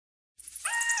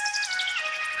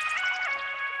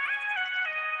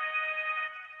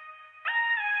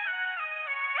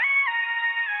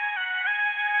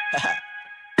Hey,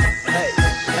 hey,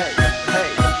 hey,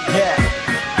 yeah.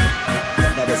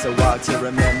 That is a walk to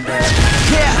remember.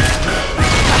 Yeah,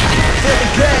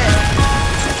 feeling good.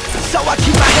 So I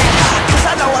keep my head high, cause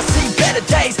I know I see better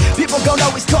days. People gon'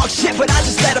 always talk shit, but I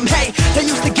just let them hate. They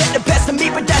used to get the best of me,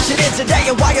 but that shit is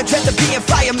today. And why I dreamt of being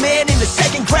fireman in the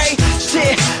second grade.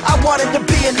 Shit, I wanted to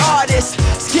be an artist.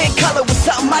 Skin color was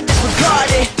something I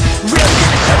disregarded. Real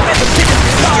shit is shit, man, the shit is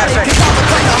retarded. Cause I'll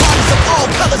become the hardest of all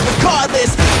colors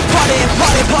regardless.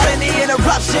 Pardon the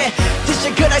interruption. This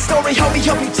your good night story, homie,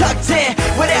 hope you tucked in.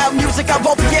 Without music I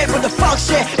won't be able to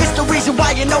function. It's the reason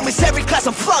why you know me, every class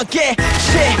I'm flunking.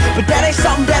 Shit, but that ain't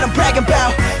something that I'm bragging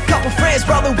about. Couple friends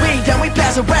rolling weed, then we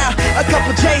pass around. A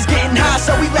couple J's getting high,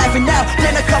 so we laughing out.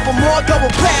 Then a couple more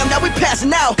going blam, now we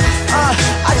passing out.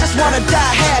 I just wanna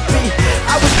die happy.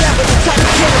 I was never the type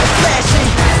of kid that was flashy.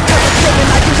 Never living,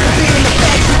 I used to be in the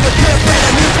factory with good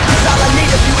better music is all I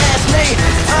need if you ask me.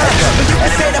 But you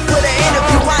can say that for the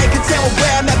interview, I ain't content with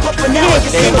where I'm at, but for now I can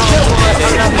see the view. I'm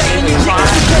sick of waiting, these niggas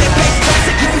who get it based. I'm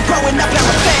sick of you growing up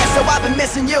hella fast, so I've been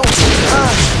missing you.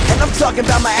 And I'm talking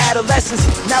about my adolescence.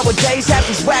 Nowadays, half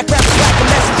these whack rappers lack a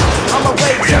message. On my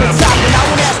way to the top, and I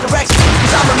won't ask directions,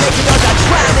 cause I'ma make it or I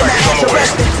drown in the ass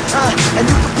arrested. And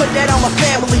you can put that on my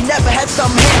family. Never had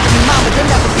something hand to me, mama, they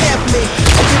never planned for me.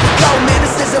 And you can go, man,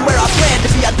 this isn't where I planned to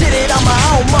be. I did it on my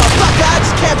own, motherfucker, I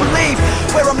just can't believe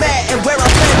where I'm at and where I'm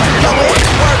planning to go.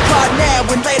 Work hard now,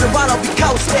 and later on I'll be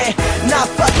coasting. Nah,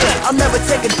 fuck it, I'll never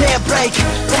take a damn break.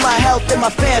 For my health and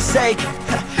my fans' sake.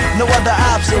 No other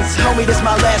options, homie, this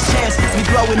my last chance. Me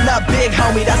growing up big,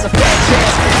 homie, that's a fair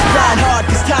chance. Grind hard,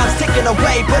 cause time's ticking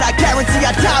away, but I guarantee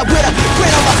I die with a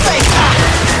grin on my face.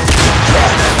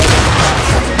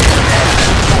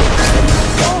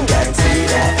 Guarantee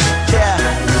that, yeah.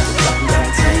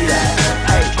 Guarantee that,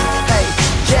 hey, hey,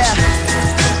 yeah.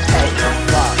 Hey,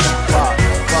 walk, walk,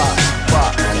 walk,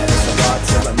 walk. That is the walk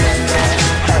to remember.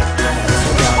 Hey, that is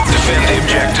the walk to defend the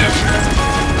objective.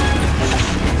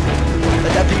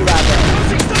 Let that be right there.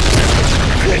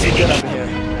 Good, you get up here.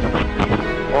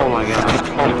 Oh my god.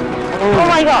 Oh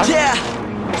my god. Yeah.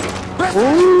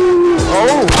 Ooh.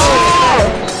 Oh.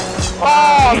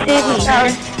 Oh, Diggy. That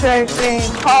was so green.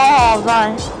 Oh,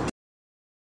 man.